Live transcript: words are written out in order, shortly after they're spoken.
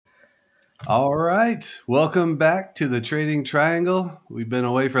All right. Welcome back to the Trading Triangle. We've been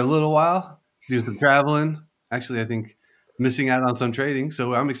away for a little while, doing some traveling. Actually, I think missing out on some trading.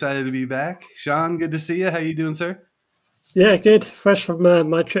 So I'm excited to be back. Sean, good to see you. How you doing, sir? Yeah, good. Fresh from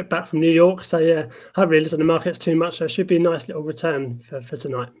my trip back from New York. So yeah, I haven't really looked at the markets too much. So it should be a nice little return for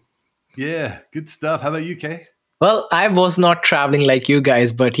tonight. Yeah, good stuff. How about you, Kay? Well, I was not traveling like you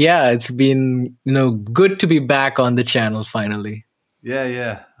guys, but yeah, it's been, good to be back on the channel finally.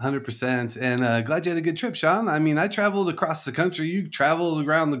 Yeah, 100%. And glad you had a good trip, Sean. I mean, I traveled across the country. You traveled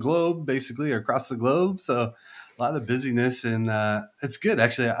around the globe, basically, or across the globe. So a lot of busyness, and it's good.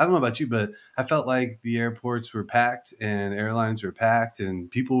 Actually, I don't know about you, but I felt like the airports were packed and airlines were packed and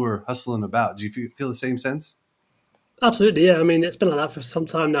people were hustling about. Do you feel the same sense? Absolutely, yeah. I mean, it's been like that for some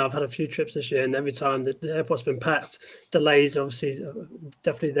time now. I've had a few trips this year, and every time the airport's been packed, delays obviously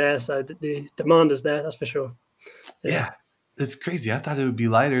definitely there. So the demand is there, that's for sure. Yeah, it's crazy. I thought it would be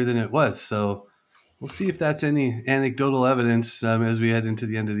lighter than it was. So we'll see if that's any anecdotal evidence as we head into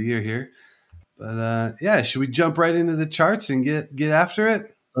the end of the year here. But yeah, should we jump right into the charts and get after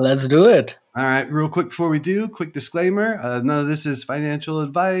it? Let's do it. All right, real quick before we do, quick disclaimer. None of this is financial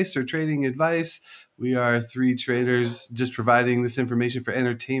advice or trading advice. We are three traders just providing this information for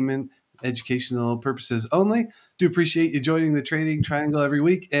entertainment, educational purposes only. Do appreciate you joining the Trading Triangle every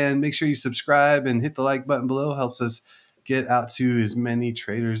week, and make sure you subscribe and hit the like button below. Helps us get out to as many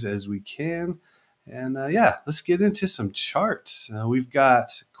traders as we can. And yeah, let's get into some charts. We've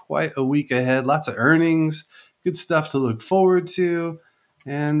got quite a week ahead, lots of earnings, good stuff to look forward to.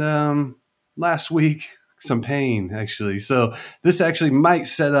 And last week, some pain actually. So this actually might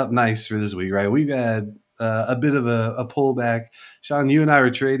set up nice for this week, right? We've had a bit of a pullback. Sean, you and I were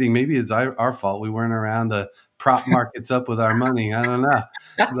trading. Maybe it's our fault. We weren't around to prop markets up with our money. I don't know.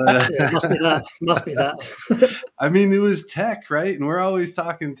 But Yeah, must be that. Must be that. I mean, it was tech, right? And we're always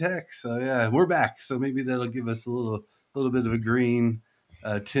talking tech. So yeah, we're back. So maybe that'll give us a little bit of a green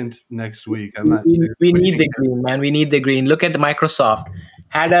tint next week. I'm not We, sure. we What do you need think? the green, man. We need the green. Look at the Microsoft.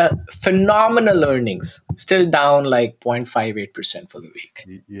 Had a phenomenal earnings, still down like 0.58% for the week.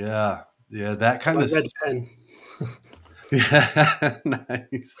 Yeah, that kind My of red pen. yeah,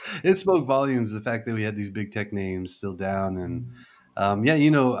 nice. It spoke volumes, the fact that we had these big tech names still down. And yeah,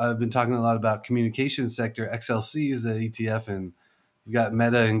 I've been talking a lot about communication sector. XLC is the ETF, and you've got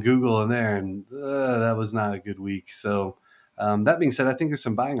Meta and Google in there, and that was not a good week. So that being said, I think there's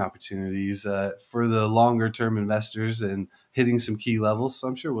some buying opportunities for the longer term investors and hitting some key levels. So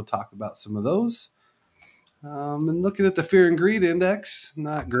I'm sure we'll talk about some of those. And looking at the fear and greed index,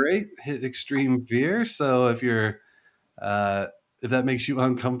 not great. Hit extreme fear. So uh, if that makes you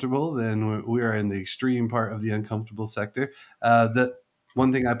uncomfortable, then we are in the extreme part of the uncomfortable sector. The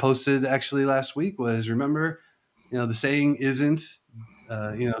one thing I posted actually last week was, remember, the saying isn't,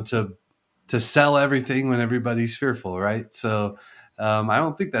 to sell everything when everybody's fearful, right? So I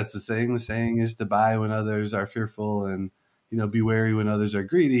don't think that's the saying. The saying is to buy when others are fearful, and be wary when others are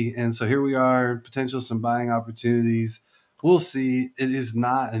greedy. And so here we are, potential some buying opportunities. We'll see. It is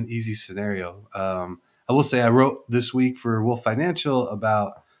not an easy scenario. I will say I wrote this week for Wolf Financial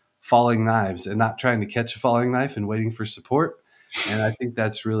about falling knives and not trying to catch a falling knife and waiting for support. And I think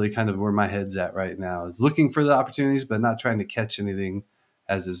that's really kind of where my head's at right now, is looking for the opportunities, but not trying to catch anything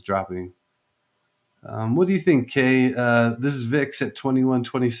as it's dropping. What do you think, Kay? This is VIX at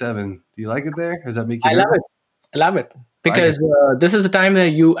 21.27. Do you like it there? Does that make you I love nervous? it. I love it I like it. because this is the time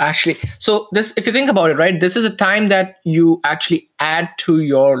that you actually. So this, if you think about it, right, this is a time that you actually add to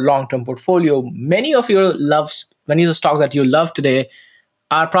your long-term portfolio. Many of the stocks that you love today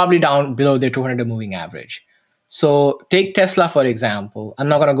are probably down below their 200 moving average. So take Tesla for example. I'm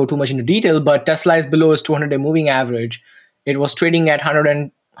not going to go too much into detail, but Tesla is below its 200-day moving average. It was trading at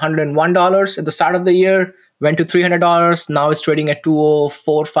 $101 at the start of the year, went to $300. Now it's trading at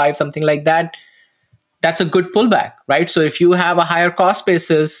 2045, something like that. That's a good pullback, right? So if you have a higher cost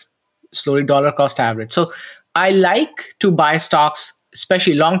basis, slowly dollar cost average. So I like to buy stocks,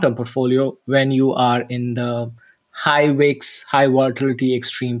 especially long-term portfolio, when you are in the high wicks, high volatility,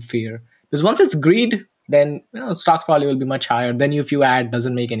 extreme fear. Because once it's greed, then stocks probably will be much higher. Then if you add,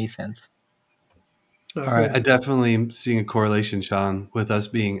 doesn't make any sense. All right. I definitely am seeing a correlation, Sean, with us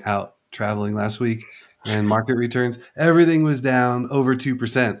being out traveling last week and market returns. Everything was down over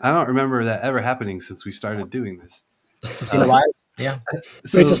 2%. I don't remember that ever happening since we started doing this. It's been a while. Yeah.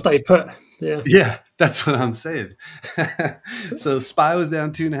 We just So stay put. Yeah. yeah, that's what I'm saying. So SPY was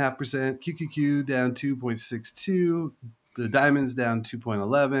down 2.5%, QQQ down 2.62, the diamonds down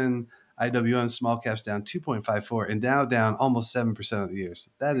 2.11, IWM small caps down 2.54, and Dow down almost 7% of the year.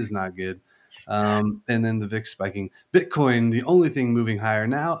 So that is not good. And then the VIX spiking. Bitcoin, the only thing moving higher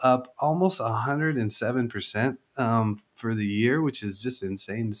now, up almost 107% for the year, which is just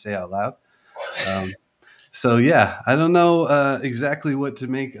insane to say out loud. So yeah, I don't know exactly what to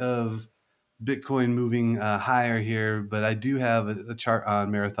make of Bitcoin moving higher here, but I do have a chart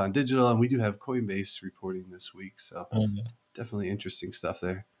on Marathon Digital, and we do have Coinbase reporting this week. So definitely interesting stuff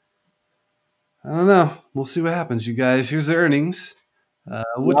there. I don't know. We'll see what happens, you guys. Here's the earnings.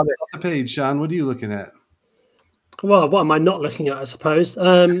 What's off the page, Sean? What are you looking at? Well, what am I not looking at, I suppose?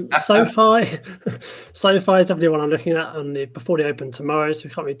 SoFi. SoFi is definitely what I'm looking at before the open tomorrow, so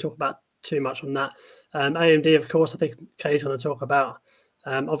we can't really talk about too much on that. AMD, of course, I think Kay's going to talk about.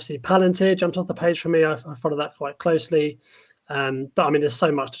 Obviously, Palantir jumps off the page for me. I follow that quite closely. But I mean, there's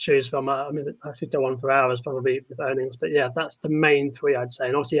so much to choose from. I mean, I could go on for hours probably with earnings. But yeah, that's the main three, I'd say.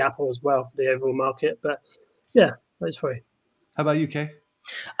 And obviously Apple as well for the overall market. But yeah, those three. How about you, Kay?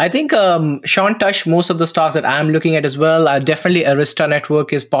 I think Sean touched most of the stocks that I'm looking at as well. Definitely Arista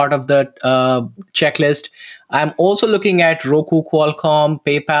Network is part of the checklist. I'm also looking at Roku, Qualcomm,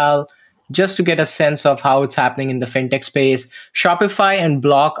 PayPal, just to get a sense of how it's happening in the fintech space. Shopify and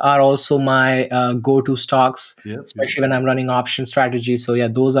Block are also my go-to stocks, especially when I'm running option strategies. So yeah,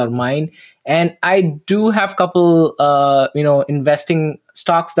 those are mine. And I do have a couple, investing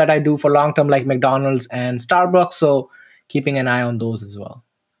stocks that I do for long-term, like McDonald's and Starbucks. So keeping an eye on those as well.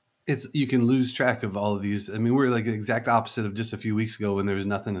 You can lose track of all of these. I mean, we're like the exact opposite of just a few weeks ago when there was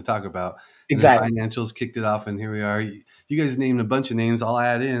nothing to talk about. Exactly. And financials kicked it off, and here we are. You guys named a bunch of names. I'll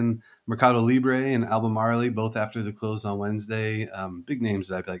add in Mercado Libre and Albemarle, both after the close on Wednesday. Big names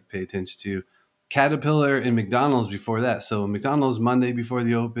that I like pay attention to. Caterpillar and McDonald's before that. So McDonald's Monday before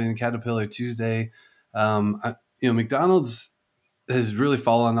the open, Caterpillar Tuesday. McDonald's has really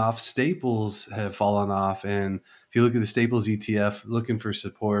fallen off. Staples have fallen off. And if you look at the Staples ETF, looking for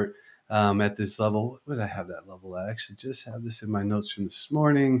support at this level, what did I have that level at? I actually just have this in my notes from this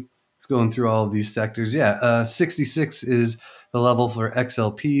morning. It's going through all of these sectors. Yeah, 66 is the level for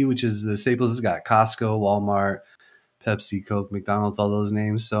XLP, which is the Staples has got Costco, Walmart, Pepsi, Coke, McDonald's, all those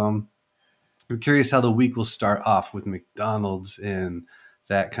names. So I'm curious how the week will start off with McDonald's in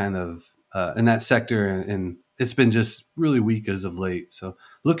that kind of in that sector, and it's been just really weak as of late. So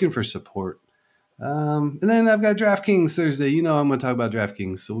looking for support. And then I've got DraftKings Thursday. I'm going to talk about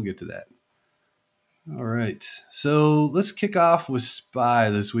DraftKings, so we'll get to that. All right. So let's kick off with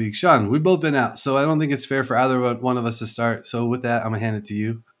SPY this week. Sean, we've both been out, so I don't think it's fair for either one of us to start. So with that, I'm going to hand it to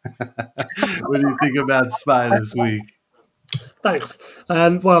you. What do you think about SPY this week? Thanks.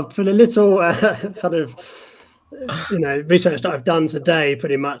 Well, for the little kind of research that I've done today,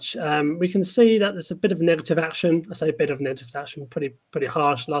 pretty much, we can see that there's a bit of negative action. I say a bit of negative action, pretty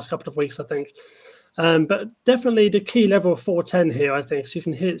harsh last couple of weeks, I think. But definitely the key level of 410 here, I think. So you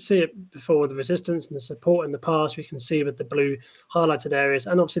can see it before the resistance and the support in the past. We can see with the blue highlighted areas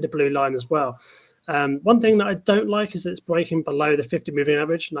and obviously the blue line as well. One thing that I don't like is it's breaking below the 50 moving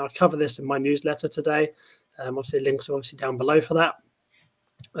average. And I'll cover this in my newsletter today. Obviously, links are obviously down below for that.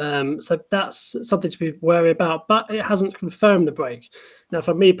 So that's something to be wary about, but it hasn't confirmed the break. Now,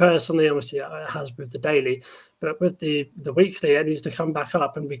 for me personally, obviously it has with the daily, but with the weekly, it needs to come back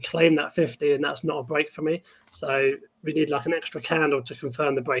up and reclaim that 50, and that's not a break for me. So we need like an extra candle to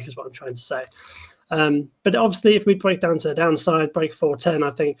confirm the break is what I'm trying to say. But obviously, if we break down to the downside, break 410,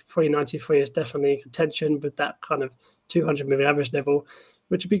 I think 393 is definitely in contention with that kind of 200 moving average level,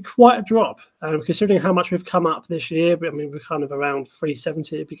 which would be quite a drop, considering how much we've come up this year. I mean, we're kind of around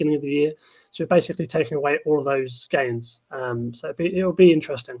 370 at the beginning of the year. So we're basically taking away all of those gains. So it'll be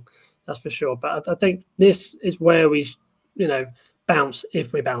interesting, that's for sure. But I think this is where we, bounce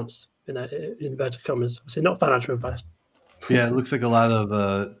if we bounce, in inverted commas. Obviously, not financial advice. Yeah, it looks like a lot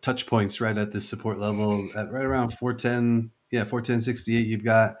of touch points right at this support level at right around 410. Yeah, 410.68 you've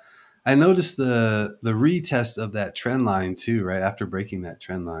got. I noticed the retest of that trend line too, right after breaking that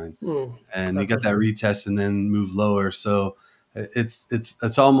trend line, and you got that retest and then move lower. So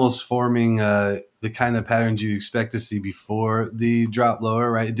it's almost forming the kind of patterns you expect to see before the drop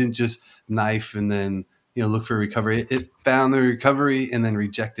lower, right? It didn't just knife and then look for recovery. It found the recovery and then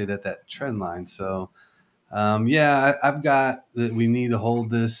rejected at that trend line. So I've got that. We need to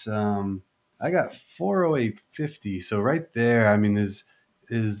hold this. I got 408.50. So right there, I mean, is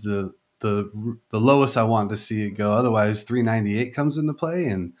the lowest I want to see it go. Otherwise, 398 comes into play,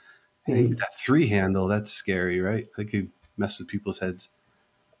 and you get that 3 handle. That's scary, right? That could mess with people's heads.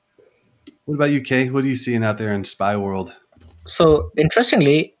 What about you, Kay? What are you seeing out there in SPY world? So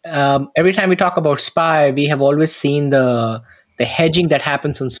interestingly, every time we talk about SPY, we have always seen the hedging that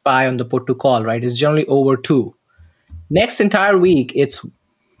happens on SPY on the put to call, right? It's generally over 2. Next entire week, it's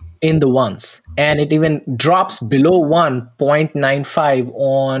in the ones, and it even drops below 1.95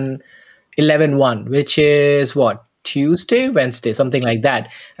 on 11/1, which is what, Tuesday, Wednesday, something like that.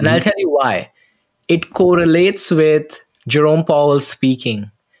 And I'll tell you why. It correlates with Jerome Powell speaking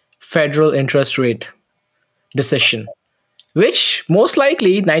federal interest rate decision, which most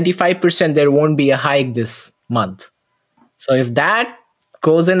likely 95% there won't be a hike this month. So if that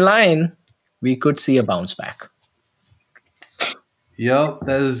goes in line, we could see a bounce back. Yep,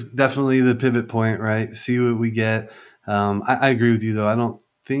 that is definitely the pivot point, right? See what we get. I agree with you, though. I don't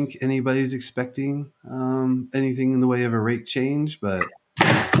think anybody's expecting anything in the way of a rate change, but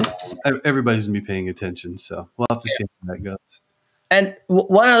everybody's going to be paying attention. So we'll have to see how that goes. And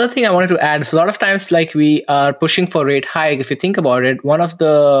one other thing I wanted to add is a lot of times, like, we are pushing for rate hike. If you think about it, one of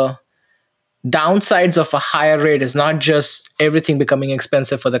the downsides of a higher rate is not just everything becoming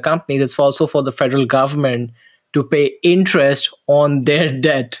expensive for the companies, it's also for the federal government to pay interest on their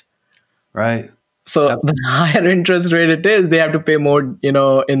debt. Right. So the higher interest rate it is, they have to pay more, in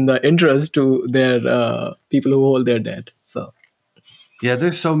the interest to their people who hold their debt. So yeah,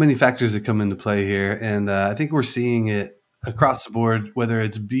 there's so many factors that come into play here, and I think we're seeing it across the board, whether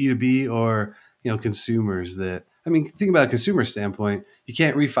it's B2B or consumers. That, I mean, think about a consumer standpoint. You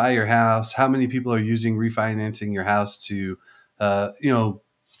can't refi your house. How many people are using refinancing your house to,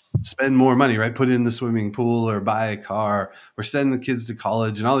 spend more money, right? Put it in the swimming pool or buy a car or send the kids to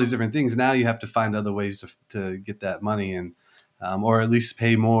college and all these different things. Now you have to find other ways to get that money and, or at least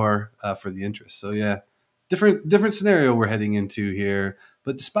pay more for the interest. So yeah, different scenario we're heading into here.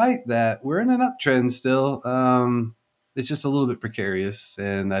 But despite that, we're in an uptrend still. It's just a little bit precarious.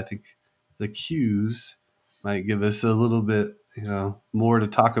 And I think the Qs might give us a little bit, more to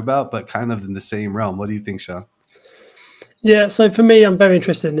talk about, but kind of in the same realm. What do you think, Sean? Yeah, so for me, I'm very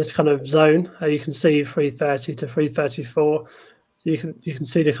interested in this kind of zone. You can see 330 to 334. You can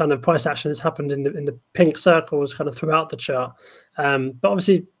see the kind of price action that's happened in the pink circles kind of throughout the chart. But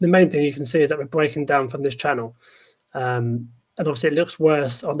obviously, the main thing you can see is that we're breaking down from this channel. And obviously, it looks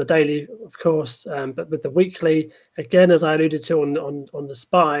worse on the daily, of course. But with the weekly, again, as I alluded to on the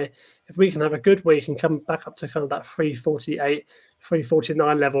SPY, if we can have a good week and come back up to kind of that 348,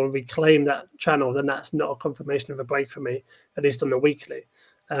 349 level and reclaim that channel, then that's not a confirmation of a break for me, at least on the weekly.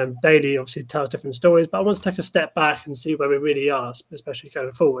 Daily obviously tells different stories, but I want to take a step back and see where we really are, especially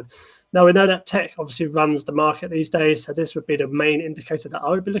going forward. Now, we know that tech obviously runs the market these days, so this would be the main indicator that I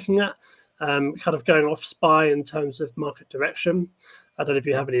would be looking at, kind of going off SPY in terms of market direction. I don't know if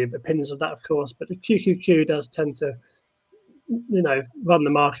you have any opinions of that, of course, but the QQQ does tend to, run the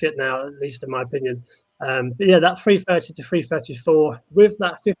market now, at least in my opinion. But yeah, that 330 to 334 with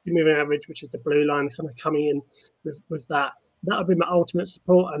that 50 moving average, which is the blue line, kind of coming in with that would be my ultimate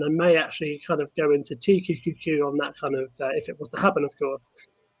support. And I may actually kind of go into TQQQ on that kind of, if it was to happen, of course.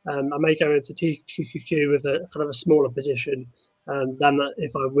 I may go into TQQQ with a kind of a smaller position than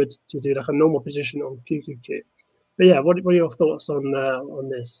if I would to do like a normal position on QQQ. But yeah, what are your thoughts on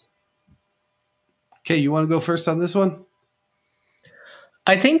this? Okay, you want to go first on this one?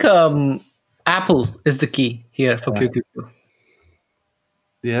 I think Apple is the key here for QQQ.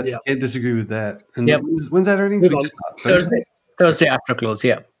 Yeah, can't disagree with that. And when's that earnings? Thursday after close,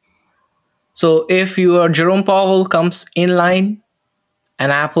 yeah. So if your Jerome Powell comes in line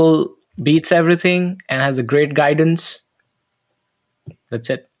and Apple beats everything and has a great guidance, that's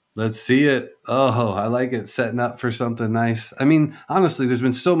it. Let's see it. Oh, I like it. Setting up for something nice. I mean, honestly, there's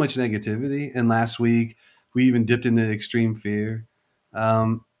been so much negativity. And last week, we even dipped into extreme fear.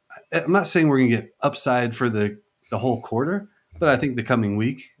 I'm not saying we're going to get upside for the whole quarter, but I think the coming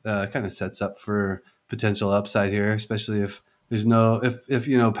week kind of sets up for potential upside here, especially if there's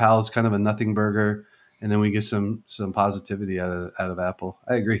if Powell's kind of a nothing burger, and then we get some positivity out of Apple.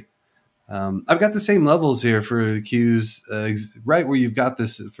 I agree. I've got the same levels here for the Qs, right where you've got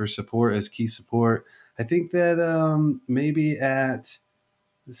this for support as key support. I think that maybe at,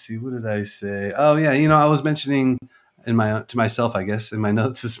 let's see, what did I say? Oh yeah, I was mentioning to myself, I guess, in my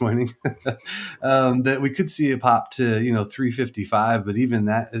notes this morning, that we could see a pop to 355, but even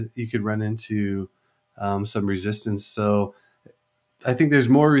that you could run into some resistance. So I think there's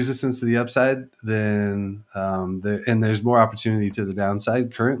more resistance to the upside than and there's more opportunity to the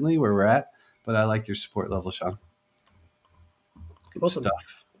downside currently where we're at. But I like your support level, Sean. Good awesome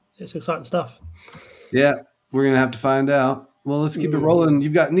stuff. It's exciting stuff. Yeah, we're gonna have to find out. Well, let's keep it rolling.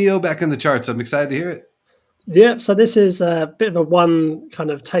 You've got Neo back in the charts. I'm excited to hear it. Yeah, so this is a bit of a one kind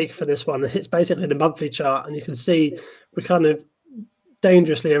of take for this one. It's basically the monthly chart, and you can see we're kind of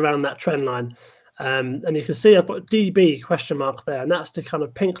dangerously around that trend line. And you can see I've got a DB question mark there, and that's the kind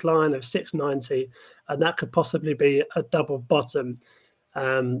of pink line of 690, and that could possibly be a double bottom.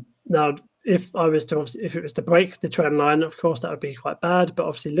 Now, if it was to break the trend line, of course, that would be quite bad. But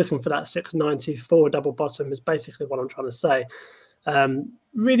obviously, looking for that 694 double bottom is basically what I'm trying to say.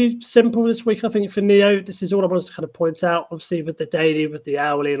 Really simple this week, I think, for NEO. This is all I wanted to kind of point out. Obviously, with the daily, with the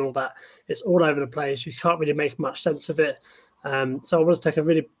hourly and all that, it's all over the place. You can't really make much sense of it. So I want to take a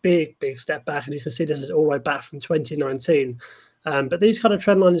really big step back, and you can see this is all the way back from 2019. But these kind of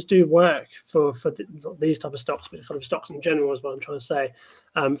trend lines do work for these type of stocks, but kind of stocks in general is what I'm trying to say,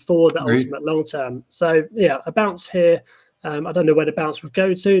 for the ultimate long term. So yeah, a bounce here. I don't know where the bounce would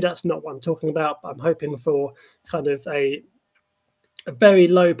go to. That's not what I'm talking about. But I'm hoping for kind of a very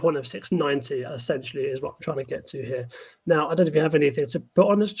low point of 690, essentially, is what I'm trying to get to here. Now, I don't know if you have anything to put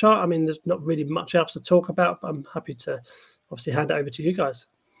on this chart. I mean, there's not really much else to talk about, but I'm happy to obviously hand it over to you guys.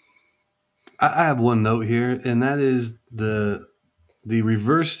 I have one note here, and that is the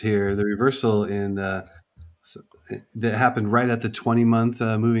reverse here, the reversal in that happened right at the 20-month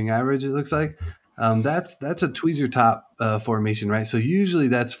moving average, it looks like. That's a tweezer top formation, right? So usually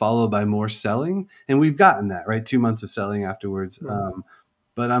that's followed by more selling, and we've gotten that, right? 2 months of selling afterwards.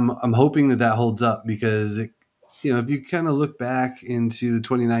 But I'm hoping that holds up, because if you kind of look back into the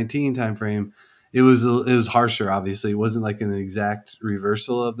 2019 timeframe, it was harsher. Obviously, it wasn't like an exact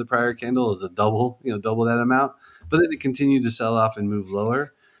reversal of the prior candle. It was a double that amount. But then it continued to sell off and move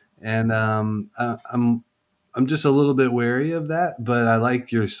lower, and I'm just a little bit wary of that, but I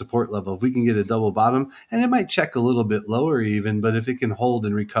like your support level. If we can get a double bottom, and it might check a little bit lower even, but if it can hold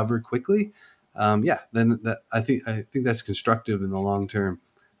and recover quickly, then I think that's constructive in the long term.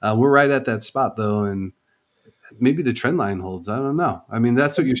 We're right at that spot though, and maybe the trend line holds. I don't know. I mean,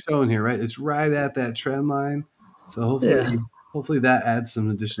 that's what you're showing here, right? It's right at that trend line, so hopefully that adds some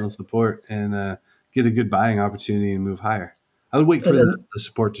additional support and get a good buying opportunity and move higher. I would wait for the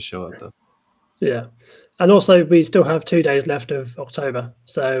support to show up though. Yeah. And also, we still have 2 days left of October,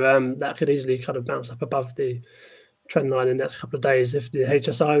 so that could easily kind of bounce up above the trend line in the next couple of days if the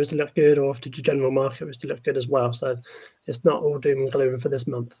HSI was to look good, or if the general market was to look good as well. So it's not all doom and gloom for this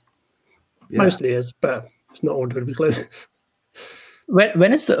month. Yeah. Mostly is, but it's not all doom and gloom.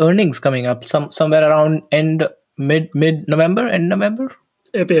 When is the earnings coming up? Somewhere around mid-November, end November?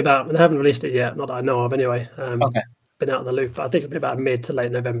 It'll be about, and they haven't released it yet, not that I know of anyway. Okay. Been out of the loop, but I think it'll be about mid to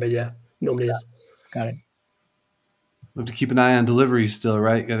late November, normally is. Got it. We have to keep an eye on deliveries still,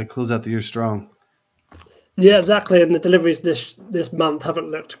 right? Got to close out the year strong. Yeah, exactly. And the deliveries this month haven't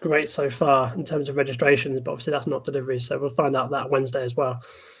looked great so far in terms of registrations, but obviously that's not deliveries. So we'll find out that Wednesday as well.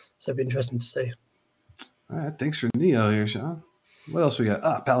 So it'll be interesting to see. All right. Thanks for NEO here, Sean. What else we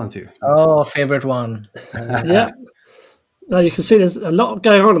got? Palantir. Oh, favorite one. Yeah. Now you can see there's a lot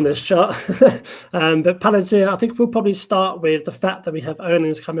going on this chart. But Palantir, I think we'll probably start with the fact that we have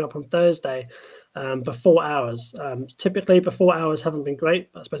earnings coming up on Thursday. Before hours. Typically, before hours haven't been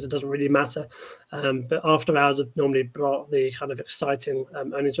great, but I suppose it doesn't really matter. But after hours have normally brought the kind of exciting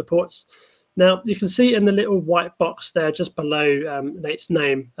earnings reports. Now, you can see in the little white box there, just below Nate's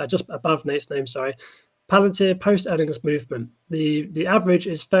name, just above Nate's name, sorry, Palantir post-earnings movement. The average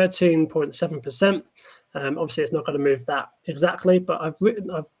is 13.7%. Obviously, it's not going to move that exactly, but I've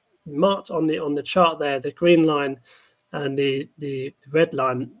marked on the chart there the green line and the red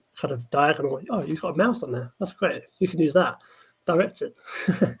line kind of diagonal. Oh, you've got a mouse on there. That's great. You can use that. Direct it.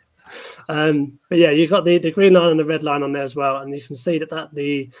 But yeah, you've got the green line and the red line on there as well. And you can see that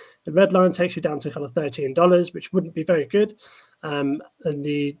the red line takes you down to kind of $13, which wouldn't be very good. And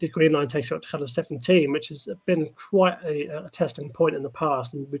the green line takes you up to kind of 17, which has been quite a testing point in the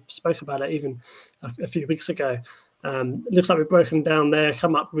past. And we spoke about it even a few weeks ago. It looks like we've broken down there,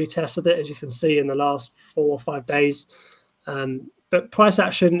 come up, retested it, as you can see, in the last 4 or 5 days. But price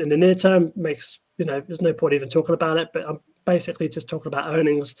action in the near term makes, there's no point even talking about it, but I'm basically just talking about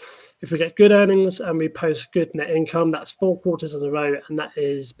earnings. If we get good earnings and we post good net income, that's 4 quarters in a row, and that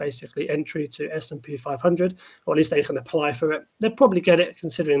is basically entry to S&P 500, or at least they can apply for it. They'll probably get it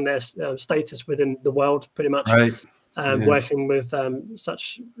considering their status within the world, pretty much. Right. Working with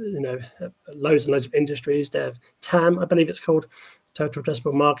such, loads and loads of industries. They have TAM, I believe it's called, total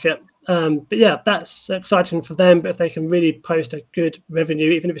addressable market. But yeah, that's exciting for them. But if they can really post a good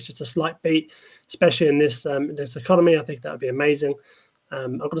revenue, even if it's just a slight beat, especially in this economy, I think that would be amazing.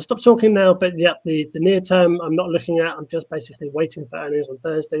 I'm going to stop talking now, but yeah, the near term I'm not looking at. I'm just basically waiting for earnings on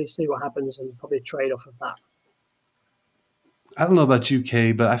Thursday, see what happens, and probably trade off of that. I don't know about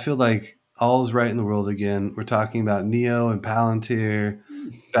UK, but I feel like all's right in the world again. We're talking about NEO and Palantir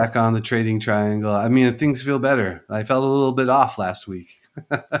back on the trading triangle. I mean, things feel better. I felt a little bit off last week.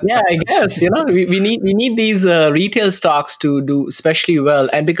 Yeah, I guess, we need these retail stocks to do especially well.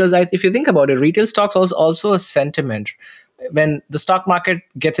 And because if you think about it, retail stocks also a sentiment. when the stock market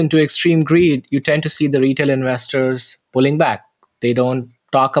gets into extreme greed, you tend to see the retail investors pulling back. They don't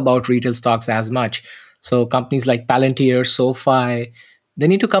talk about retail stocks as much. So companies like Palantir, SoFi, they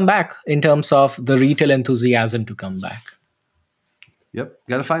need to come back in terms of the retail enthusiasm to come back. Yep,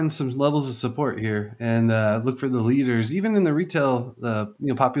 got to find some levels of support here and look for the leaders, even in the retail,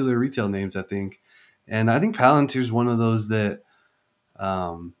 popular retail names, I think. And I think Palantir is one of those that,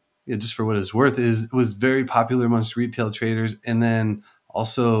 just for what it's worth, was very popular amongst retail traders, and then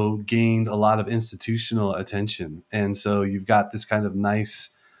also gained a lot of institutional attention. And so you've got this kind of nice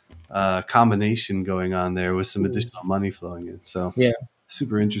combination going on there with some additional money flowing in. So yeah,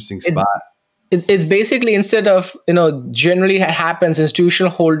 super interesting spot. It's basically, instead of, generally it happens,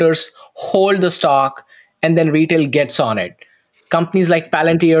 institutional holders hold the stock and then retail gets on it. Companies like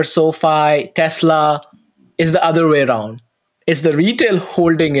Palantir, SoFi, Tesla is the other way around. It's the retail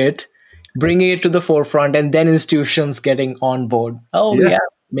holding it, bringing it to the forefront, and then institutions getting on board. Oh, yeah.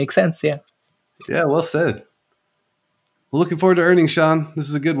 Makes sense. Yeah. Yeah, well said. Well, looking forward to earnings, Sean. This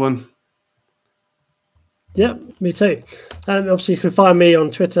is a good one. Yeah, me too. Obviously, you can find me on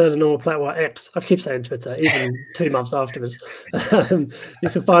Twitter, the normal platform X. I keep saying Twitter, even 2 months afterwards. You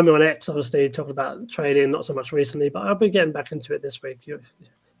can find me on X, obviously, talking about trading, not so much recently, but I'll be getting back into it this week.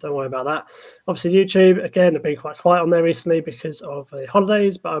 Don't worry about that. Obviously, YouTube, again, I've been quite quiet on there recently because of the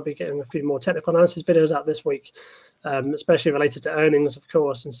holidays, but I'll be getting a few more technical analysis videos out this week, especially related to earnings, of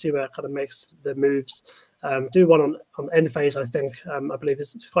course, and see where it kind of makes the moves. Do one on end phase, I think. I believe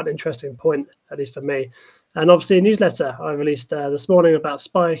it's quite an interesting point, at least for me. And obviously a newsletter I released this morning about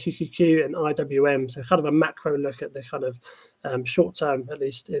SPY, QQQ, and IWM. So kind of a macro look at the kind of short term, at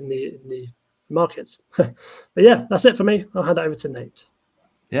least in the markets. But yeah, that's it for me. I'll hand it over to Nate.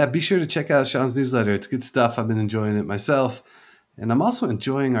 Yeah, be sure to check out Sean's newsletter. It's good stuff. I've been enjoying it myself. And I'm also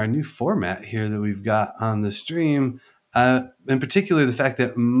enjoying our new format here that we've got on the stream. In particular, the fact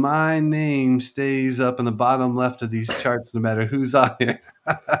that my name stays up in the bottom left of these charts, no matter who's on here.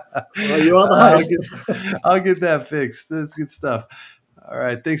 Well, you are the host. I'll get that fixed. That's good stuff. All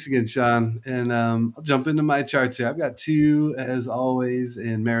right. Thanks again, Sean. And I'll jump into my charts here. I've got 2, as always,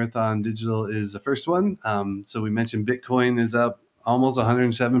 and Marathon Digital is the first one. So we mentioned Bitcoin is up almost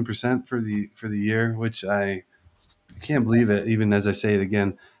 107% for the year, which I can't believe it, even as I say it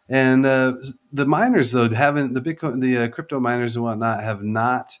again. And the miners, though, the crypto miners and whatnot have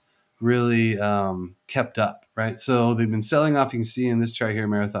not really kept up, right? So they've been selling off. You can see in this chart here,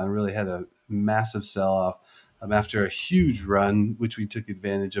 Marathon really had a massive sell-off after a huge run, which we took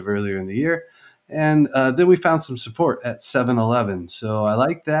advantage of earlier in the year. And then we found some support at 711. So I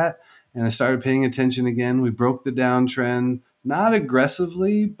like that. And I started paying attention again. We broke the downtrend, not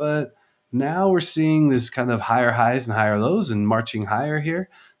aggressively, but now we're seeing this kind of higher highs and higher lows and marching higher here.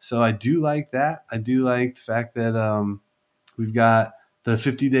 So I do like that. I do like the fact that we've got the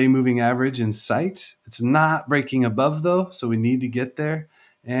 50-day moving average in sight. It's not breaking above, though, so we need to get there.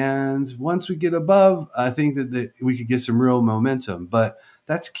 And once we get above, I think that we could get some real momentum. But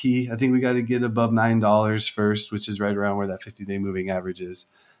that's key. I think we got to get above $9 first, which is right around where that 50-day moving average is.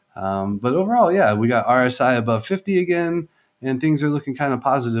 But overall, yeah, we got RSI above 50 again. And things are looking kind of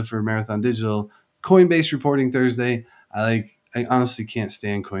positive for Marathon Digital. Coinbase reporting Thursday. I honestly can't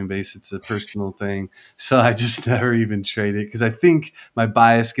stand Coinbase. It's a personal thing. So I just never even trade it because I think my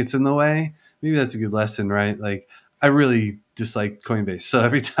bias gets in the way. Maybe that's a good lesson, right? Like, I really dislike Coinbase. So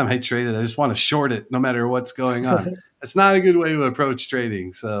every time I trade it, I just want to short it no matter what's going on. It's not a good way to approach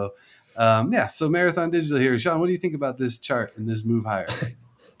trading. So, so Marathon Digital here. Sean, what do you think about this chart and this move higher?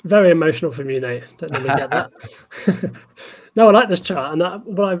 Very emotional from you, Nate. Don't let me get that. No, I like this chart, and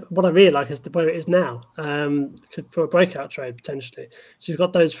what I really like is where it is now for a breakout trade potentially. So you've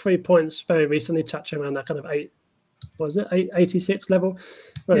got those 3 points very recently touching around that kind of 886 level,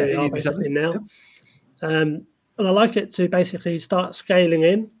 where we are basically now. Yep. And I like it to basically start scaling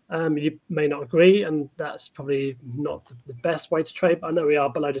in. You may not agree, and that's probably not the best way to trade, but I know we are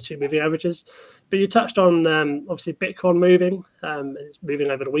below the 2 moving averages. But you touched on, obviously, Bitcoin moving. It's moving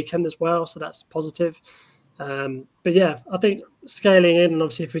over the weekend as well, so that's positive. But yeah, I think scaling in, and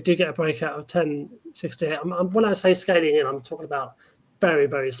obviously if we do get a breakout of 1068, when I say scaling in, I'm talking about very,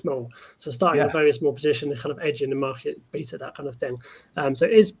 very small. So starting with a very small position and kind of edging the market beta, that kind of thing. So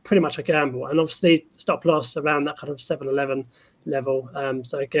it is pretty much a gamble. And obviously stop loss around that kind of 711 level.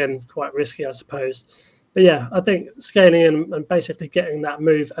 So again, quite risky, I suppose. But yeah, I think scaling in and basically getting that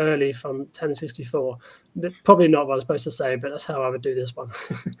move early from 1064, probably not what I was supposed to say, but that's how I would do this one.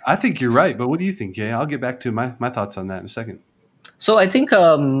 I think you're right. But what do you think, Jay? I'll get back to my thoughts on that in a second. So I think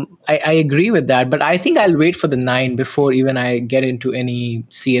I agree with that, but I think I'll wait for the 9 before even I get into any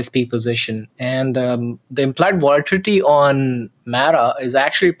CSP position. And the implied volatility on Mara is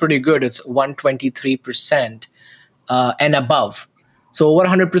actually pretty good. It's 123% and above. So over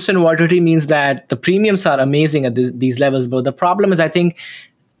 100% volatility means that the premiums are amazing at these levels. But the problem is, I think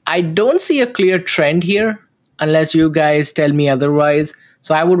I don't see a clear trend here unless you guys tell me otherwise.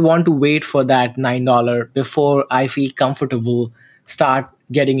 So I would want to wait for that $9 before I feel comfortable start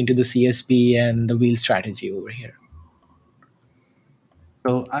getting into the CSP and the wheel strategy over here.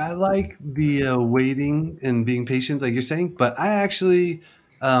 So I like the waiting and being patient, like you're saying, but I actually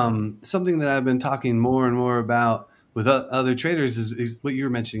something that I've been talking more and more about with other traders is what you were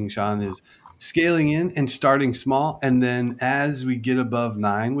mentioning, Sean, is scaling in and starting small, and then as we get above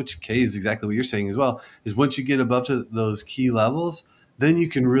 9, which Kay is exactly what you're saying as well, is once you get above to those key levels, then you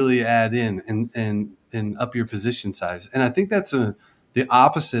can really add in and up your position size. And I think that's the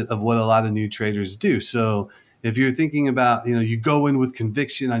opposite of what a lot of new traders do. So if you're thinking about, you go in with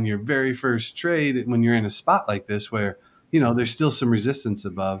conviction on your very first trade when you're in a spot like this where, there's still some resistance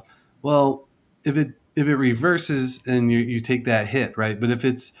above. Well, if it reverses and you take that hit, right? But if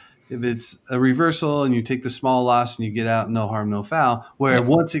it's a reversal and you take the small loss and you get out, no harm, no foul, where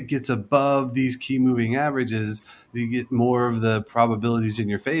once it gets above these key moving averages, you get more of the probabilities in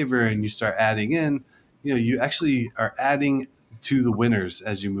your favor and you start adding in, you actually are adding to the winners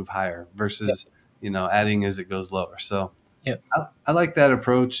as you move higher versus, adding as it goes lower. So I like that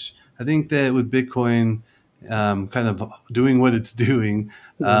approach. I think that with Bitcoin kind of doing what it's doing,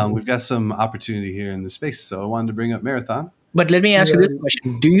 we've got some opportunity here in the space. So I wanted to bring up Marathon. But let me ask you this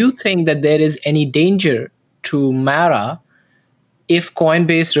question. Do you think that there is any danger to Mara if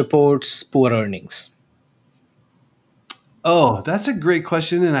Coinbase reports poor earnings? Oh, that's a great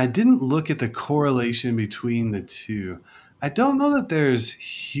question. And I didn't look at the correlation between the two. I don't know that there's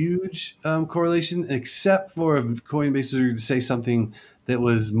huge correlation, except for if Coinbase were to say something that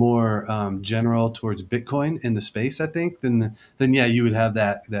was more general towards Bitcoin in the space, I think, then yeah, you would have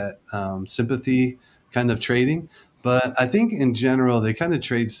that sympathy kind of trading. But I think in general, they kind of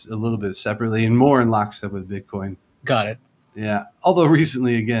trade a little bit separately and more in lockstep with Bitcoin. Got it. Yeah. Although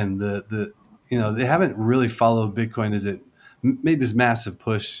recently, again, they haven't really followed Bitcoin as it made this massive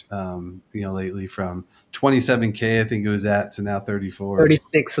push, lately from 27K, I think it was at, to now 34.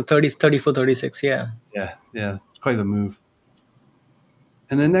 36, so 34, 36, yeah. Yeah, it's quite a move.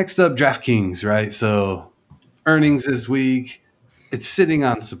 And then next up, DraftKings, right? So earnings this week, it's sitting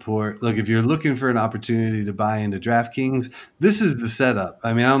on support. Look, if you're looking for an opportunity to buy into DraftKings, this is the setup.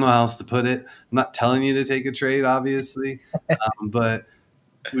 I mean, I don't know how else to put it. I'm not telling you to take a trade, obviously, but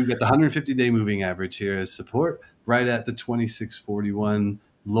we've got the 150-day moving average here as support, right at the 2641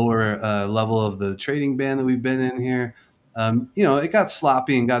 lower level of the trading band that we've been in here. It got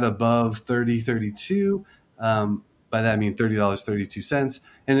sloppy and got above 30.32. By that I mean $30.32,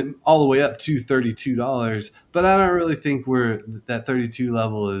 and all the way up to $32. But I don't really think that 32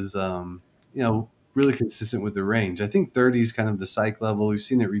 level is really consistent with the range. I think 30 is kind of the psych level. We've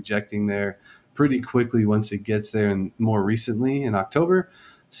seen it rejecting there pretty quickly once it gets there, and more recently in October.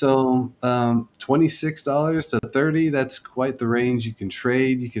 So $26 to 30, that's quite the range. You can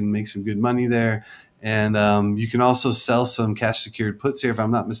trade, you can make some good money there. And you can also sell some cash secured puts here, if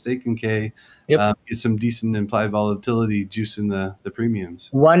I'm not mistaken, Kay. Get some decent implied volatility juicing the premiums.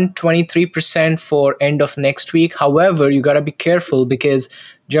 123% for end of next week. However, you got to be careful because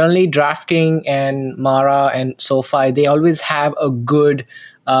generally DraftKings and Mara and SoFi, they always have a good,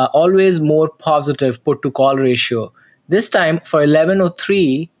 always more positive put to call ratio. This time for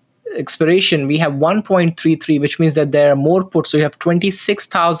 1103 expiration, we have 1.33, which means that there are more puts. So you have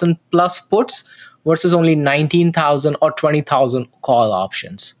 26,000 plus puts versus only 19,000 or 20,000 call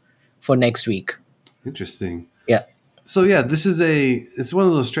options for next week. Interesting. Yeah. So yeah, it's one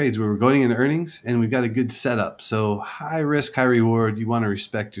of those trades where we're going into earnings and we've got a good setup. So high risk, high reward. You want to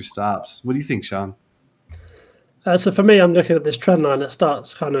respect your stops. What do you think, Sean? So for me, I'm looking at this trend line that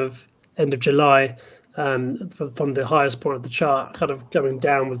starts kind of end of July, from the highest point of the chart, kind of going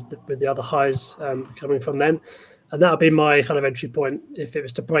down with the other highs coming from then. And that'll be my kind of entry point if it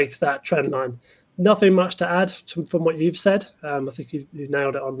was to break that trend line. Nothing much to add from what you've said. I think you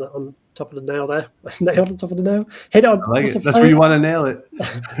nailed it on top of the nail there. Nailed on top of the nail. Hit on. I like it. That's where you want to nail it.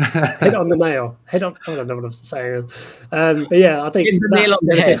 Hit on the nail. Hit on. I don't know what I'm saying. But yeah, I think hit the nail on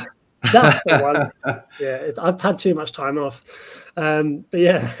the head. That's the one. Yeah, I've had too much time off. But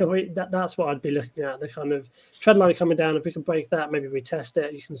yeah, that's what I'd be looking at. The kind of trend line coming down. If we can break that, maybe we test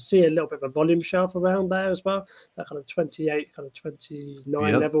it. You can see a little bit of a volume shelf around there as well. That kind of 28, kind of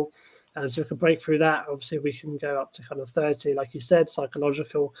 29 level. And so we can break through that. Obviously, we can go up to kind of 30, like you said,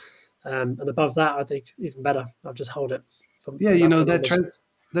 psychological. And above that, I think even better. I'll just hold it.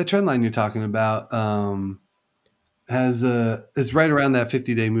 That trend line you're talking about it's right around that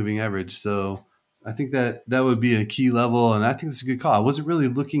 50-day moving average. So I think that would be a key level, and I think it's a good call. I wasn't really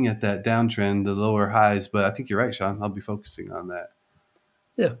looking at that downtrend, the lower highs, but I think you're right, Sean. I'll be focusing on that.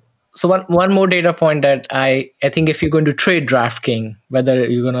 Yeah. So one more data point that I think if you're going to trade DraftKings, whether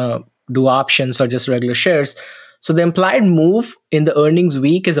you're going to do options or just regular shares, so the implied move in the earnings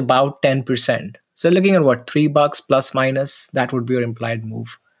week is about 10%. So looking at what, $3 plus minus, that would be your implied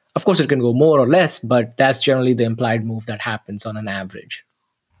move. Of course, it can go more or less, but that's generally the implied move that happens on an average.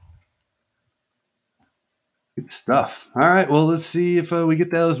 Good stuff. All right. Well, let's see if we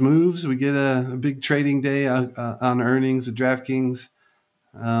get those moves. We get a big trading day on earnings with DraftKings.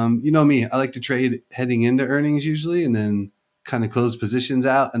 You know me, I like to trade heading into earnings usually and then kind of close positions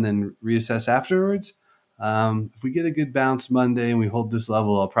out and then reassess afterwards. If we get a good bounce Monday and we hold this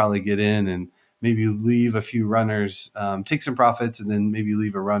level, I'll probably get in and maybe leave a few runners, take some profits, and then maybe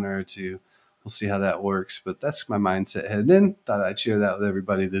leave a runner or two. We'll see how that works. But that's my mindset heading in. Thought I'd share that with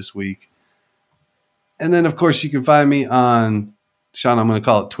everybody this week. And then, of course, you can find me on, Sean, I'm going to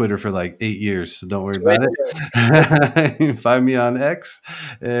call it Twitter for like 8 years, so don't worry about it. You can find me on X.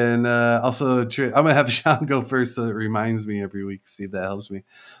 And also, I'm going to have Sean go first so it reminds me every week. See if that helps me.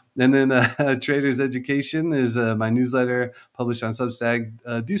 And then Traders Education is my newsletter published on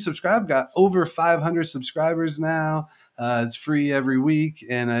Substack. Do subscribe. Got over 500 subscribers now. It's free every week.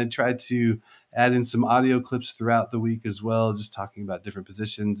 And I try to add in some audio clips throughout the week as well, just talking about different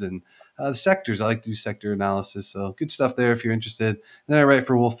positions and the sectors. I like to do sector analysis. So good stuff there if you're interested. And then I write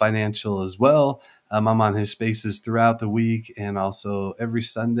for Wolf Financial as well. I'm on his spaces throughout the week. And also every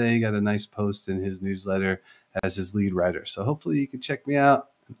Sunday, got a nice post in his newsletter as his lead writer. So hopefully you can check me out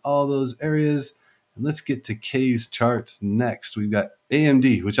in all those areas. And let's get to Kay's charts next. We've got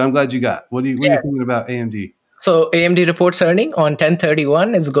AMD, which I'm glad you got. What are you thinking about AMD? So AMD reports earning on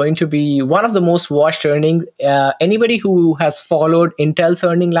 10/31. It's going to be one of the most watched earnings. Anybody who has followed Intel's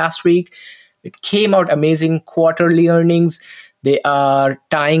earning last week, it came out amazing quarterly earnings. They are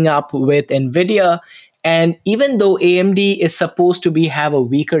tying up with NVIDIA. And even though AMD is supposed to have a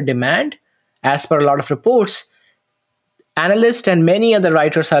weaker demand, as per a lot of reports, analysts and many other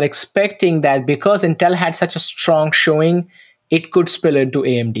writers are expecting that because Intel had such a strong showing, it could spill into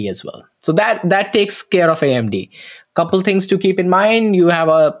AMD as well. So that takes care of AMD. Couple things to keep in mind. You have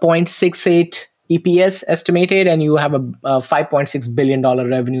a 0.68 EPS estimated, and you have a $5.6 billion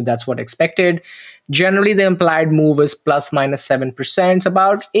revenue. That's what expected. Generally, the implied move is plus minus 7%. It's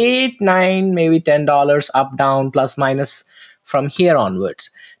about $8, $9, maybe $10 up, down, plus minus from here onwards.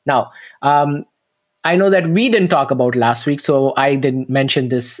 Now, I know that we didn't talk about last week, so I didn't mention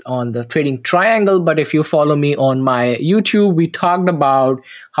this on the trading triangle, but if you follow me on my YouTube, we talked about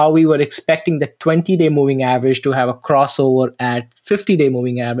how we were expecting the 20-day moving average to have a crossover at 50-day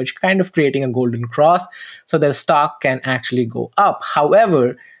moving average, kind of creating a golden cross, so the stock can actually go up.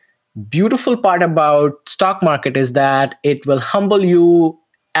 However, beautiful part about stock market is that it will humble you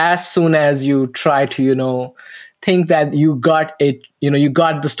as soon as you try to, think that you got it, you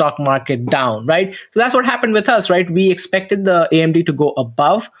got the stock market down, right? So that's what happened with us, right? We expected the AMD to go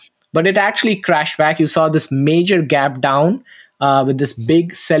above, but it actually crashed back. You saw this major gap down with this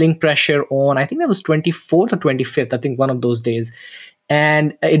big selling pressure on, I think that was 24th or 25th, I think one of those days.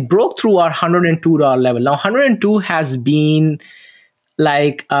 And it broke through our $102 level. Now, 102 has been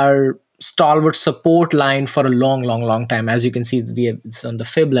like our stalwart support line for a long time. As you can see, it's on the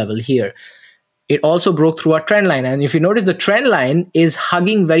fib level here. It also broke through our trend line. And if you notice, the trend line is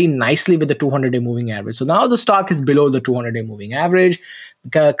hugging very nicely with the 200-day moving average. So now the stock is below the 200-day moving average.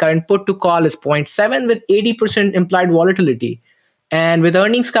 The current put to call is 0.7 with 80% implied volatility. And with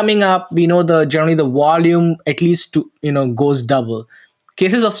earnings coming up, we know generally the volume at least goes double.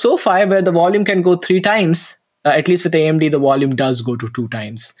 Cases of SoFi where the volume can go 3 times, at least with AMD, the volume does go to 2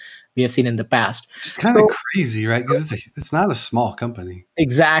 times. We have seen in the past. It's kind of crazy, right? Because it's not a small company.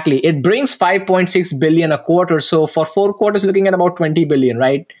 Exactly. It brings $5.6 billion a quarter. So for 4 quarters, looking at about $20 billion,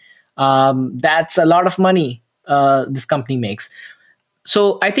 right? That's a lot of money this company makes.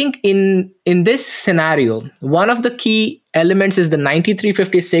 So I think in this scenario, one of the key elements is the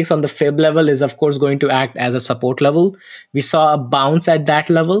 93.56 on the fib level is, of course, going to act as a support level. We saw a bounce at that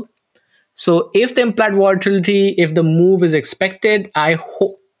level. So if the implied volatility, if the move is expected, I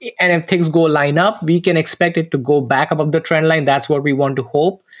hope and if things go line up, we can expect it to go back above the trend line. That's what we want to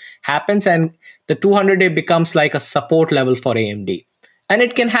hope happens. And the 200-day becomes like a support level for AMD. And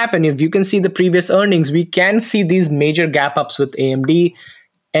it can happen. If you can see the previous earnings, we can see these major gap ups with AMD.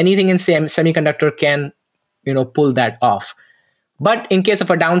 Anything in semiconductor can, pull that off. But in case of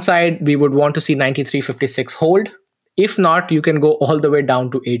a downside, we would want to see 93.56 hold. If not, you can go all the way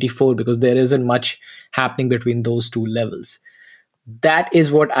down to 84 because there isn't much happening between those two levels. That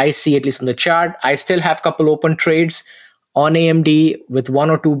is what I see, at least on the chart. I still have a couple open trades on AMD, with 1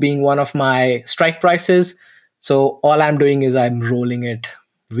 or 2 being one of my strike prices. So all I'm doing is I'm rolling it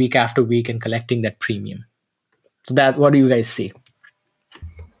week after week and collecting that premium. So what do you guys see?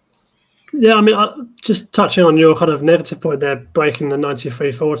 Yeah, I mean, just touching on your kind of negative point there, breaking the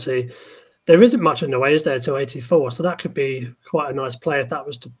 93.40, there isn't much in the way, is there, to 84? So that could be quite a nice play if that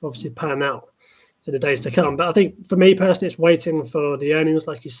was to obviously pan out in the days to come. But I think for me personally, it's waiting for the earnings,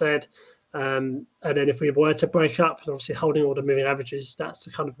 like you said. And then if we were to break up, obviously holding all the moving averages, that's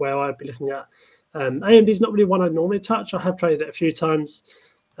the kind of where I'd be looking at. AMD is not really one I normally touch. I have traded it a few times.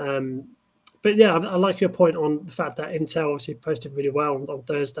 But yeah, I like your point on the fact that Intel obviously posted really well on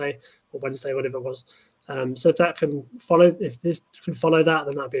Thursday or Wednesday, whatever it was. So if that can follow, if this can follow that,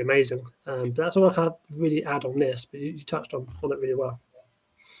 then that'd be amazing. But that's all I can really add on this. But you touched on it really well.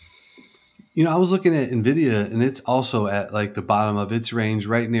 I was looking at NVIDIA, and it's also at like the bottom of its range,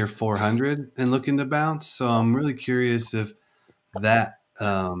 right near 400, and looking to bounce. So I'm really curious if that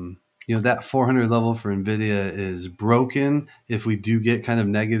that 400 level for NVIDIA is broken, if we do get kind of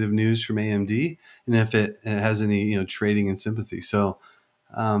negative news from AMD, and if it has any trading and sympathy. So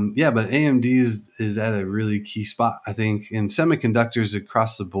but AMD is at a really key spot, I think, in semiconductors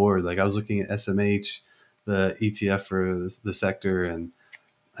across the board. Like I was looking at SMH, the ETF for the sector, and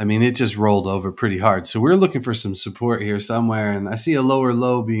I mean, it just rolled over pretty hard. So we're looking for some support here somewhere, and I see a lower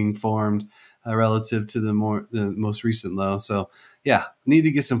low being formed relative to the most recent low. So yeah, need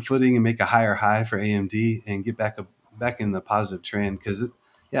to get some footing and make a higher high for AMD and get back in the positive trend, because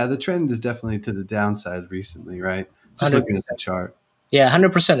the trend is definitely to the downside recently, right? Just 100%. Looking at the chart. Yeah,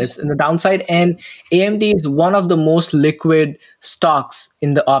 100%. It's in the downside, and AMD is one of the most liquid stocks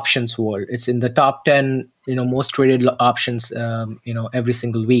in the options world. It's in the top 10, most traded options, every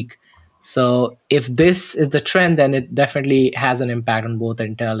single week. So if this is the trend, then it definitely has an impact on both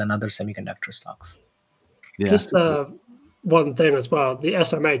Intel and other semiconductor stocks. Yeah. Just one thing as well, the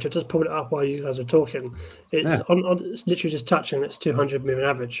SMH, I just pulled it up while you guys were talking. It's it's literally just touching its 200 moving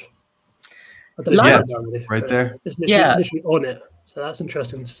average. I don't know if you already, right there. It's literally on it. So that's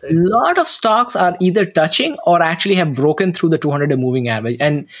interesting to see. A lot of stocks are either touching or actually have broken through the 200-day moving average.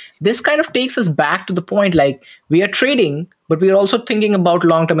 And this kind of takes us back to the point, like we are trading, but we are also thinking about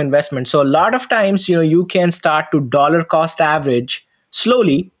long-term investment. So a lot of times, you can start to dollar cost average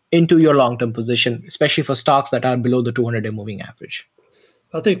slowly into your long-term position, especially for stocks that are below the 200-day moving average.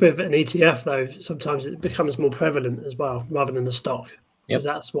 I think with an ETF, though, sometimes it becomes more prevalent as well, rather than the stock. Because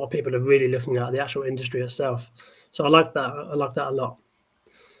that's what people are really looking at, the actual industry itself. So I like that. I like that a lot.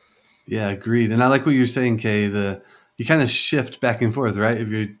 Yeah, agreed. And I like what you're saying, Kay. You kind of shift back and forth, right? If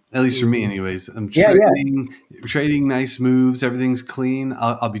you're, at least for me, anyways, I'm trading nice moves. Everything's clean.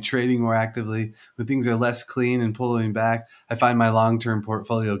 I'll be trading more actively. When things are less clean and pulling back, I find my long-term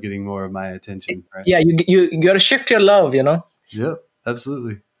portfolio getting more of my attention. Right? Yeah, you got to shift your love, Yep,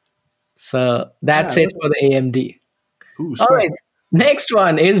 absolutely. So that's it for the AMD. Ooh, all right. Next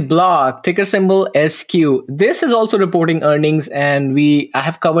one is Block, ticker symbol SQ. This is also reporting earnings, and I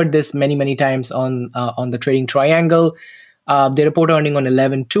have covered this many times on the Trading Triangle. They report earning on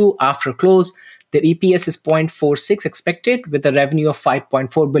 11/2 after close. Their EPS is 0.46 expected, with a revenue of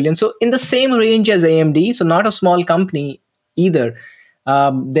 5.4 billion. So in the same range as AMD, so not a small company either.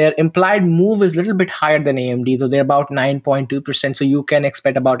 Their implied move is a little bit higher than AMD, so they're about 9.2%. So you can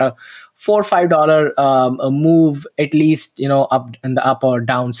expect about a $4 or $5 a move, at least, up in the up or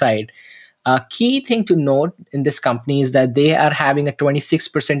downside. Key thing to note in this company is that they are having a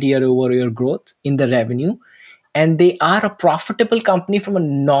 26% year-over-year growth in the revenue, and they are a profitable company from a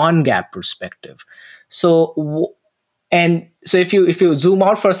non-GAAP perspective. So if you zoom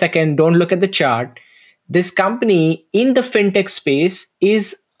out for a second, don't look at the chart. This company in the fintech space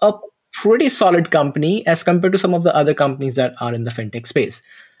is a pretty solid company as compared to some of the other companies that are in the fintech space.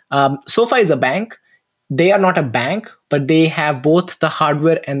 SoFi is a bank. They are not a bank, but they have both the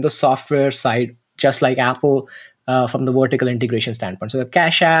hardware and the software side, just like Apple from the vertical integration standpoint. So the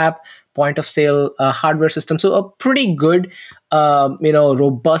Cash App, point of sale, hardware system. So a pretty good,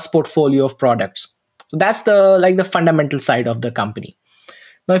 robust portfolio of products. So that's the fundamental side of the company.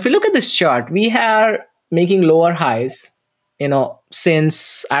 Now, if you look at this chart, we are making lower highs,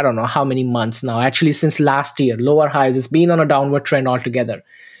 since I don't know how many months now, actually since last year, lower highs. It's been on a downward trend altogether.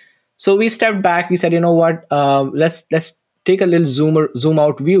 So we stepped back. We said, you know what, let's take a little zoom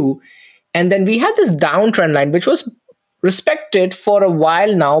out view. And then we had this downtrend line, which was respected for a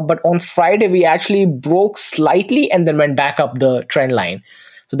while now. But on Friday, we actually broke slightly and then went back up the trend line.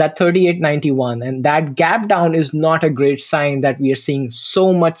 So that 38.91, and that gap down is not a great sign that we are seeing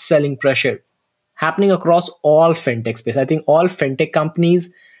so much selling pressure happening across all fintech space. I think all fintech companies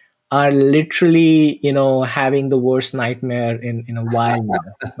are literally, having the worst nightmare in a while now,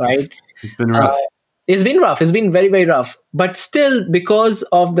 right? It's been rough. It's been rough. It's been very, very rough. But still, because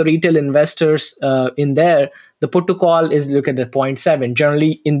of the retail investors in there, the put to call is, look at the 0.7.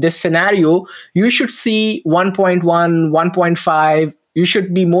 Generally, in this scenario, you should see 1.1, 1.5. You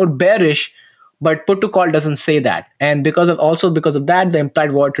should be more bearish, but put to call doesn't say that. And because of that, the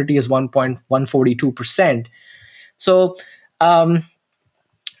implied volatility is 1.142%. So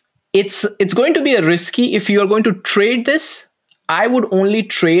it's going to be a risky. If you are going to trade this, I would only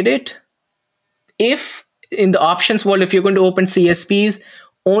trade it if in the options world, if you're going to open CSPs,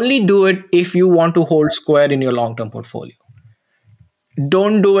 only do it if you want to hold square in your long-term portfolio.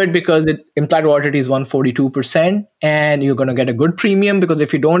 Don't do it because implied volatility is 142% and you're going to get a good premium, because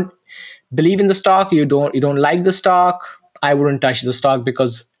if you don't believe in the stock, you don't like the stock, I wouldn't touch the stock,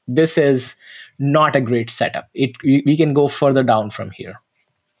 because this is not a great setup. We can go further down from here.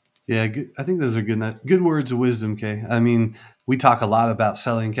 Yeah, I think those are good words of wisdom, Kay. I mean, we talk a lot about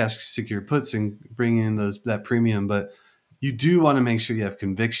selling cash secured puts and bringing in that premium, but you do want to make sure you have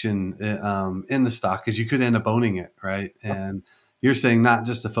conviction in the stock, because you could end up owning it, right? And you're saying not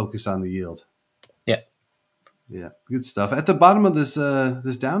just to focus on the yield. Yeah, good stuff. At the bottom of this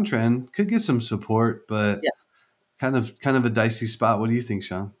downtrend, could get some support, but kind of a dicey spot. What do you think,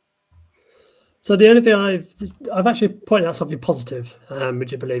 Shaun? So the only thing I've actually pointed out something positive,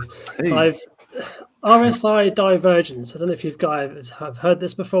 would you believe? Hey. RSI divergence. I don't know if you guys have heard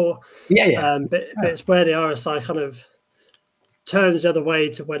this before. But it's where the RSI kind of turns the other way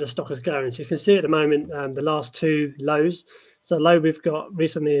to where the stock is going. So you can see at the moment the last two lows. So the low we've got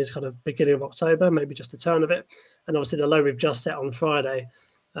recently is kind of beginning of October, maybe just a turn of it. And obviously the low we've just set on Friday.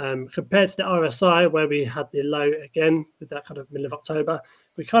 Compared to the RSI, where we had the low again with that kind of middle of October,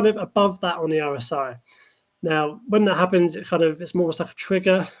 we're kind of above that on the RSI. Now, when that happens, it's more like a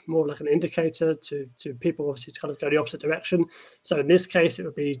trigger, more like an indicator to people obviously to kind of go the opposite direction. So in this case, it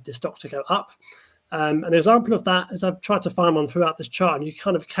would be the stock to go up. An example of that is I've tried to find one throughout this chart, and you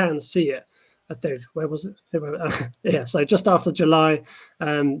kind of can see it. I think, where was it? So just after July,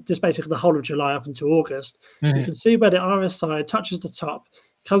 just basically the whole of July up until August, you can see where the RSI touches the top,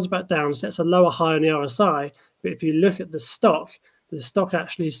 comes back down, sets a lower high on the RSI. But if you look at the stock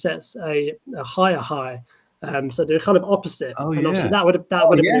actually sets a higher high. So they're kind of opposite. And obviously that would have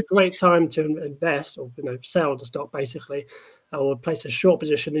been a great time to invest or sell the stock basically, or place a short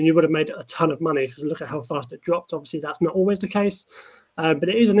position, and you would have made a ton of money, because look at how fast it dropped. Obviously that's not always the case. But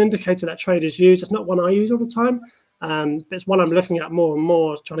it is an indicator that traders use. It's not one I use all the time, but it's one I'm looking at more and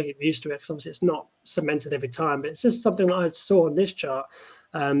more, trying to get used to it, because obviously it's not cemented every time. But it's just something that I saw on this chart.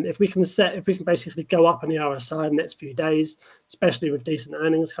 If we can basically go up on the RSI in the next few days, especially with decent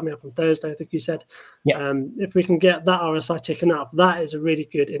earnings coming up on Thursday, I think you said, if we can get that RSI ticking up, that is a really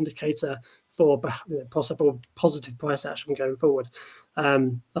good indicator for possible positive price action going forward. I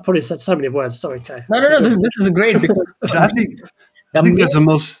probably said so many words. Sorry, Kay. No. This is great, because I think that's the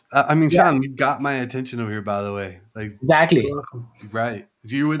most. I mean, Shaun, you got my attention over here, by the way. Like exactly, right?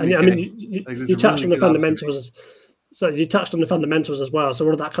 You're with me. I mean, you touched on the fundamentals. So you touched on the fundamentals as well. So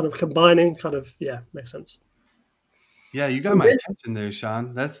all of that kind of combining, makes sense. Yeah, you got my attention there,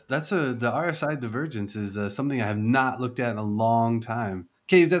 Shaun. The RSI divergence is something I have not looked at in a long time.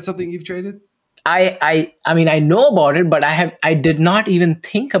 Okay, is that something you've traded? I mean, I know about it, but I did not even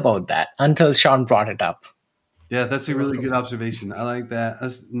think about that until Shaun brought it up. Yeah, that's a really good observation. I like that.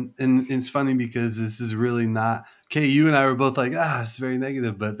 And it's funny because this is really not. Kay, you and I were both like, it's very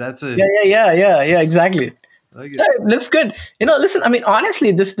negative, but that's a yeah, exactly. I like it. Yeah, it looks good. Listen, I mean,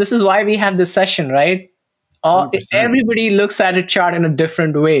 honestly, this is why we have this session, right? Everybody looks at a chart in a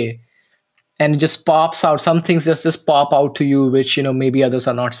different way, and it just pops out. Some things just pop out to you, which maybe others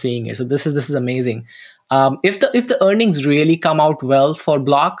are not seeing it. So this is amazing. If the earnings really come out well for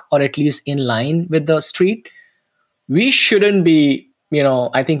Block, or at least in line with the street, we shouldn't be.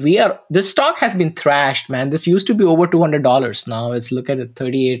 I think this stock has been thrashed, man. This used to be over $200. Now look at it,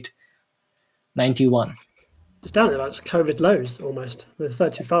 $38.91. It's down at like COVID lows almost, with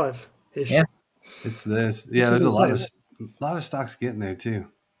 35-ish. Yeah. It's this. Yeah, there's a lot of stocks getting there too.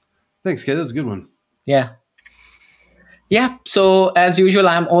 Thanks, kid. That was a good one. Yeah. Yeah, so as usual,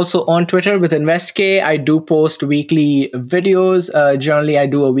 I'm also on Twitter with InvestK. I do post weekly videos. Generally, I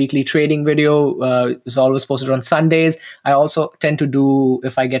do a weekly trading video. It's always posted on Sundays. I also tend to do,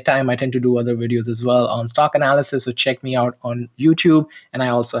 if I get time, I tend to do other videos as well on stock analysis. So check me out on YouTube. And I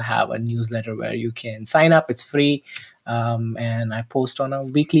also have a newsletter where you can sign up. It's free. And I post on a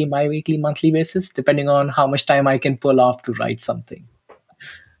weekly, bi-weekly, monthly basis, depending on how much time I can pull off to write something.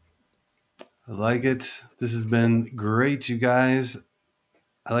 I like it. This has been great, you guys.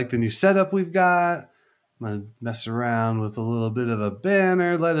 I like the new setup we've got. I'm going to mess around with a little bit of a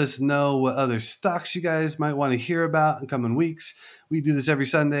banner. Let us know what other stocks you guys might want to hear about in coming weeks. We do this every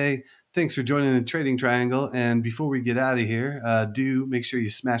Sunday. Thanks for joining the Trading Triangle. And before we get out of here, do make sure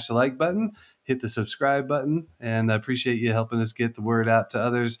you smash the like button, hit the subscribe button, and I appreciate you helping us get the word out to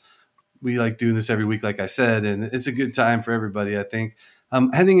others. We like doing this every week, like I said, and it's a good time for everybody, I think.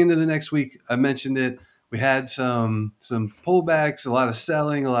 Heading into the next week, I mentioned it. We had some pullbacks, a lot of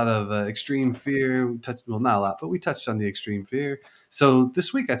selling, a lot of extreme fear. We touched, well, not a lot, but we touched on the extreme fear. So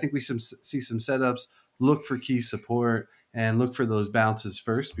this week, I think we see some setups. Look for key support and look for those bounces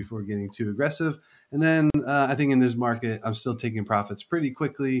first before getting too aggressive. And then I think in this market, I'm still taking profits pretty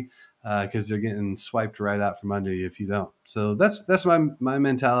quickly because they're getting swiped right out from under you if you don't. So that's my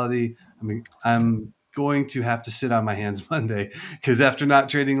mentality. I mean, I'm going to have to sit on my hands Monday because after not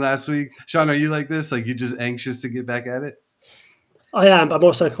trading last week, Sean, are you like this? Like, you just anxious to get back at it? I am, but I'm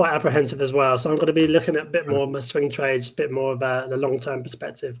also quite apprehensive as well. So I'm going to be looking at a bit more of my swing trades, a bit more of the long-term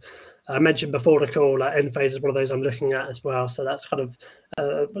perspective. I mentioned before the call, like end phase is one of those I'm looking at as well. So that's kind of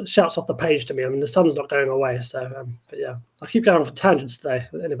shouts off the page to me. I mean, the sun's not going away. So, but yeah, I keep going off tangents today.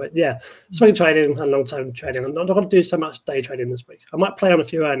 But anyway, yeah, swing trading and long-term trading. I'm not going to do so much day trading this week. I might play on a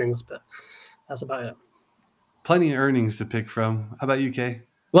few earnings, but that's about it. Plenty of earnings to pick from. How about you, Kay?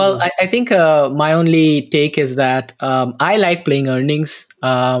 Well, I think my only take is that I like playing earnings,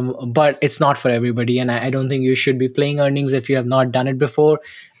 but it's not for everybody. And I don't think you should be playing earnings if you have not done it before.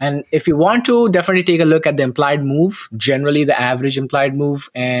 And if you want to, definitely take a look at the implied move, generally the average implied move,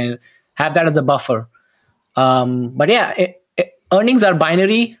 and have that as a buffer. But yeah, earnings are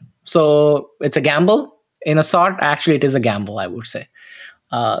binary. So it's a gamble in a sort. Actually, it is a gamble, I would say.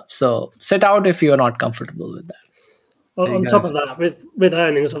 So sit out if you're not comfortable with that. On top of that, with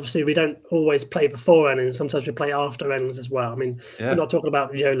earnings, obviously, we don't always play before earnings. Sometimes we play after earnings as well. I mean, we're not talking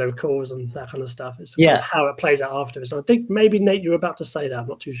about YOLO calls and that kind of stuff. It's kind of how it plays out afterwards. And I think maybe, Nate, you were about to say that. I'm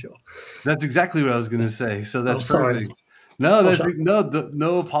not too sure. That's exactly what I was going to say. So that's perfect. No, that's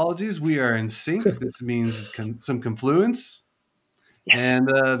no apologies. We are in sync. This means some confluence. Yes. And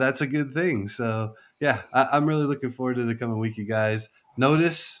that's a good thing. So, yeah, I'm really looking forward to the coming week, you guys.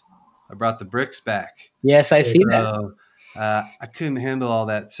 Notice I brought the bricks back. Yes, I see that. I couldn't handle all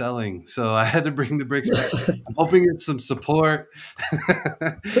that selling, so I had to bring the bricks back. I'm hoping it's some support,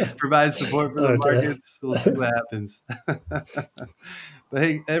 provide support for the markets. We'll see what happens. But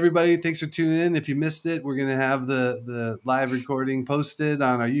hey, everybody, thanks for tuning in. If you missed it, we're going to have the live recording posted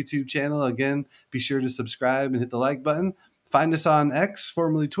on our YouTube channel. Again, be sure to subscribe and hit the like button. Find us on X,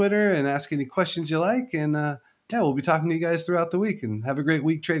 formerly Twitter, and ask any questions you like. And yeah, we'll be talking to you guys throughout the week. And have a great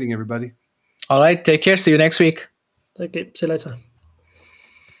week trading, everybody. All right. Take care. See you next week. Thank you. See you later.